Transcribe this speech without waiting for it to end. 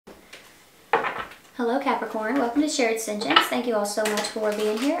Hello Capricorn, welcome to Shared Sentience. Thank you all so much for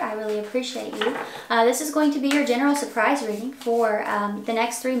being here. I really appreciate you. This is going to be your general surprise reading for the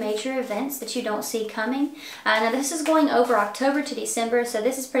next 3 major events that you don't see coming. Now this is going over October to December, so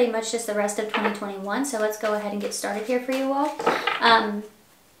this is pretty much just the rest of 2021. So let's go ahead and get started here for you all.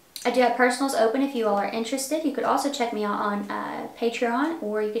 I do have personals open if you all are interested. You could also check me out on Patreon,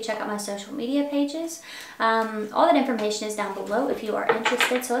 or you could check out my social media pages. All that information is down below if you are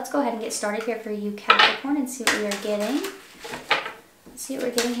interested. So let's go ahead and get started here for you Capricorn and see what we are getting. Let's see what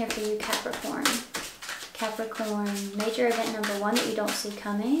we're getting here for you Capricorn. Capricorn, major event number 1 that you don't see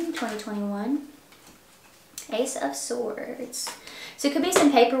coming, 2021. Ace of Swords. So it could be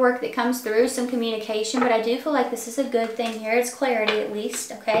some paperwork that comes through, some communication, but I do feel like this is a good thing here. It's clarity at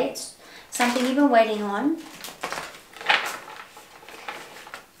least, okay? It's something you've been waiting on.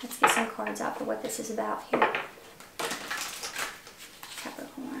 Let's get some cards out for what this is about here.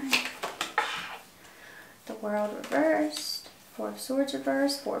 Capricorn. The World reversed. 4 of Swords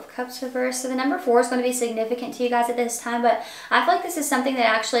reversed, 4 of Cups reversed. So the number 4 is going to be significant to you guys at this time, but I feel like this is something that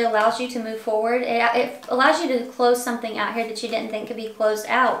actually allows you to move forward. It allows you to close something out here that you didn't think could be closed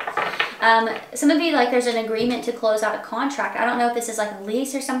out. Some of you, like, there's an agreement to close out a contract. I don't know if this is like a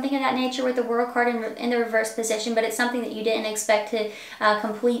lease or something of that nature with the World card in the reverse position, but it's something that you didn't expect to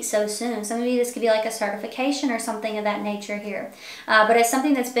complete so soon. Some of you, this could be like a certification or something of that nature here. But it's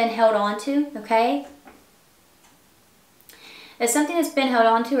something that's been held on to, okay? It's something that's been held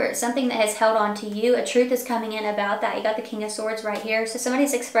on to, or it's something that has held on to you. A truth is coming in about that. You got the King of Swords right here. So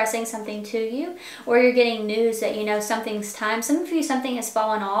somebody's expressing something to you, or you're getting news that, you know, something's time. Some of you, something has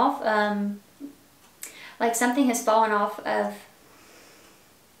fallen off. Like something has fallen off of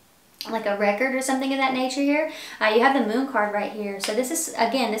like a record or something of that nature here. You have the Moon card right here. So this is,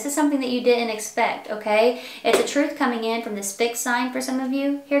 again, this is something that you didn't expect, okay? It's a truth coming in from this fixed sign for some of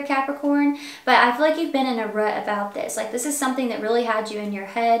you here, Capricorn. But I feel like you've been in a rut about this. Like, this is something that really had you in your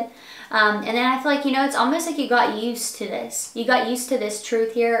head. And then I feel like, you know, it's almost like you got used to this. You got used to this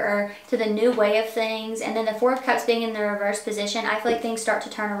truth here, or to the new way of things. And then the 4 of Cups being in the reverse position, I feel like things start to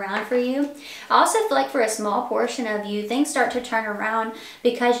turn around for you. I also feel like for a small portion of you, things start to turn around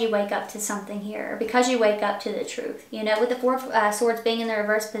because you wake up to something here, because you wake up to the truth. You know, with the 4 of Swords being in the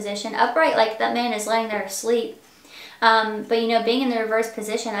reverse position, upright, like that man is laying there asleep. But, you know, being in the reverse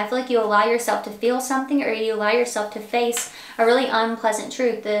position, I feel like you allow yourself to feel something, or you allow yourself to face a really unpleasant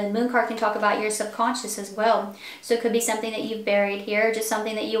truth. The Moon card can talk about your subconscious as well. So it could be something that you've buried here, just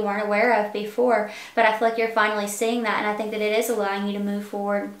something that you weren't aware of before. But I feel like you're finally seeing that, and I think that it is allowing you to move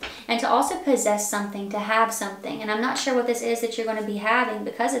forward. And to also possess something, to have something. And I'm not sure what this is that you're going to be having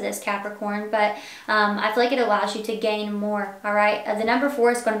because of this, Capricorn, but I feel like it allows you to gain more, all right? The number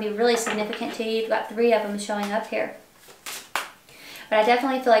 4 is going to be really significant to you. You've got 3 of them showing up here. But I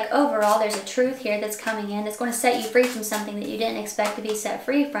definitely feel like overall there's a truth here that's coming in that's going to set you free from something that you didn't expect to be set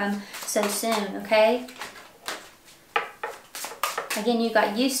free from so soon, okay? Again, you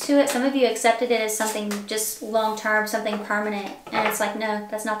got used to it. Some of you accepted it as something just long-term, something permanent. And it's like, no,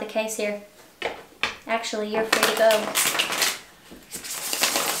 that's not the case here. Actually, you're free to go.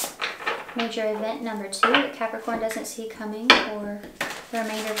 Major event number 2 that Capricorn doesn't see coming for the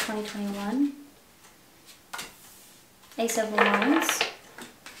remainder of 2021. Ace of Wands.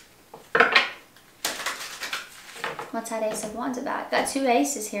 What's that Ace of Wands about? Got 2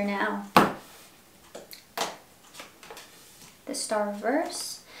 aces here now. The Star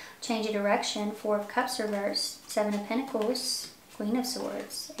reverse. Change of direction. 4 of Cups reverse. 7 of Pentacles. Queen of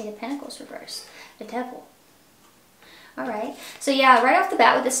Swords. 8 of Pentacles reverse. The Devil. Alright, so yeah, right off the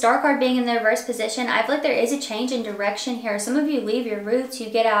bat with the Star card being in the reverse position, I feel like there is a change in direction here. Some of you leave your roots, you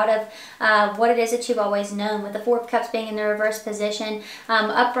get out of what it is that you've always known. With the 4 of Cups being in the reverse position,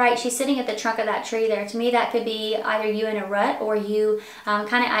 upright, she's sitting at the trunk of that tree there. To me, that could be either you in a rut, or you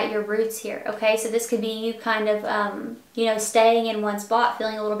kind of at your roots here, okay? So this could be you kind of, you know, staying in one spot,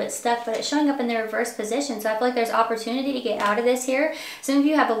 feeling a little bit stuck, but it's showing up in the reverse position. So I feel like there's opportunity to get out of this here. Some of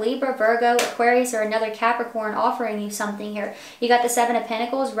you have a Libra, Virgo, Aquarius, or another Capricorn offering you something here. You got the 7 of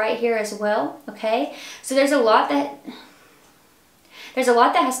Pentacles right here as well, okay? So there's a lot that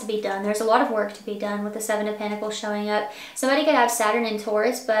has to be done. There's a lot of work to be done with the 7 of Pentacles showing up. Somebody could have Saturn in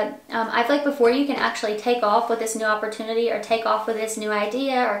Taurus, but I feel like before you can actually take off with this new opportunity, or take off with this new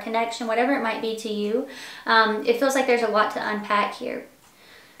idea or connection, whatever it might be to you, it feels like there's a lot to unpack here.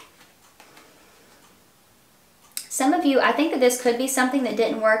 Some of you, I think that this could be something that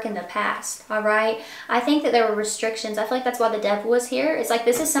didn't work in the past, all right? I think that there were restrictions. I feel like that's why the Devil was here. It's like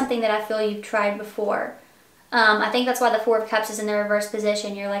this is something that I feel you've tried before. I think that's why the Four of Cups is in the reverse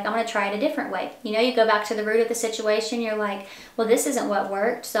position. You're like, I'm going to try it a different way. You know, you go back to the root of the situation. You're like, well, this isn't what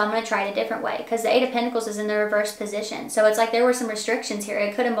worked, so I'm going to try it a different way. Because the Eight of Pentacles is in the reverse position. So it's like there were some restrictions here.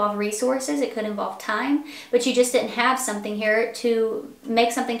 It could involve resources. It could involve time. But you just didn't have something here to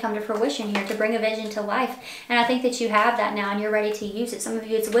make something come to fruition here, to bring a vision to life. And I think that you have that now and you're ready to use it. Some of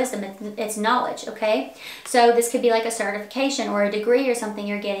you, it's wisdom. It's knowledge, okay? So this could be like a certification or a degree or something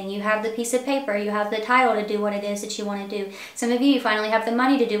you're getting. You have the piece of paper. You have the title to do what it is that you want to do. Some of you finally have the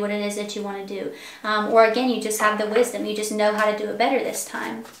money to do what it is that you want to do. Or again, you just have the wisdom. You just know how to do it better this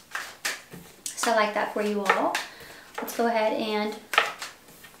time. So I like that for you all. Let's go ahead and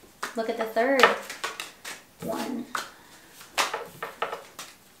look at the third one.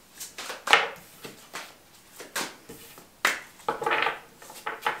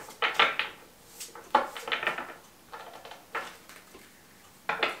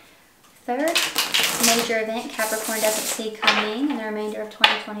 Third major event Capricorn doesn't see coming in the remainder of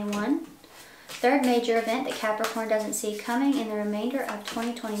 2021. Third major event that Capricorn doesn't see coming in the remainder of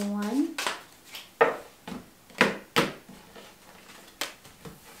 2021.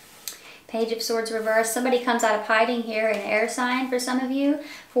 Page of Swords reverse. Somebody comes out of hiding here, an air sign for some of you.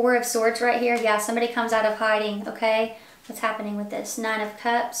 Four of Swords right here. Yeah, somebody comes out of hiding, okay? What's happening with this? Nine of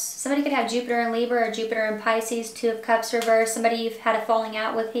Cups. Somebody could have Jupiter in Libra or Jupiter in Pisces. Two of Cups reverse. Somebody you've had a falling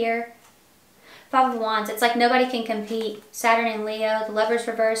out with here. Five of Wands. It's like nobody can compete. Saturn in Leo. The Lovers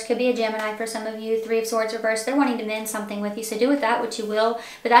reverse. Could be a Gemini for some of you. Three of Swords reverse. They're wanting to mend something with you. So do with that what you will.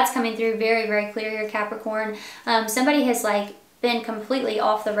 But that's coming through very, very clear here, Capricorn. Somebody has like been completely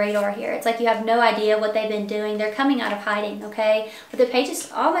off the radar here. It's like you have no idea what they've been doing. They're coming out of hiding, okay? But the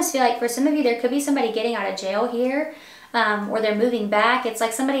pages almost feel like for some of you, there could be somebody getting out of jail here. Or they're moving back. It's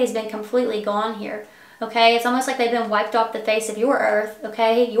like somebody has been completely gone here, okay? It's almost like they've been wiped off the face of your earth,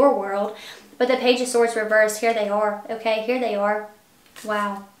 okay? Your world. But the Page of Swords reversed, here they are, okay? Here they are.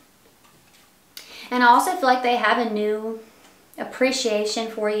 Wow. And I also feel like they have a new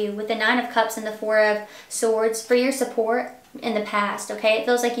appreciation for you with the Nine of Cups and the Four of Swords for your support in the past, okay? It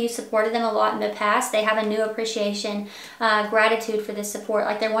feels like you supported them a lot in the past. They have a new appreciation, gratitude for this support.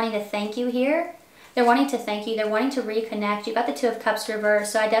 Like they're wanting to thank you here. They're wanting to thank you. They're wanting to reconnect. You got the Two of Cups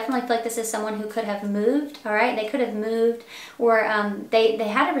reversed. So I definitely feel like this is someone who could have moved, all right? They could have moved or they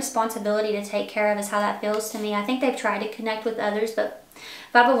had a responsibility to take care of is how that feels to me. I think they've tried to connect with others, but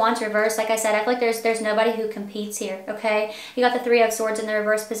Five of Wands reversed, like I said, I feel like there's nobody who competes here, okay? You got the Three of Swords in the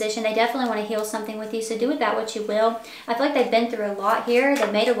reverse position. They definitely want to heal something with you, so do with that what you will. I feel like they've been through a lot here.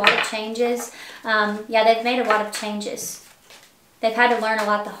 They've made a lot of changes. Yeah, they've made a lot of changes. They've had to learn a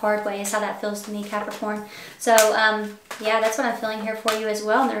lot the hard way is how that feels to me, Capricorn. So, yeah, that's what I'm feeling here for you as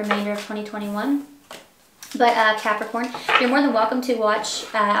well in the remainder of 2021. But Capricorn, you're more than welcome to watch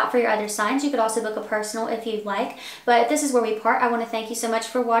out for your other signs. You could also book a personal if you'd like. But this is where we part. I want to thank you so much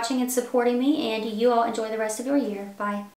for watching and supporting me, and you all enjoy the rest of your year. Bye.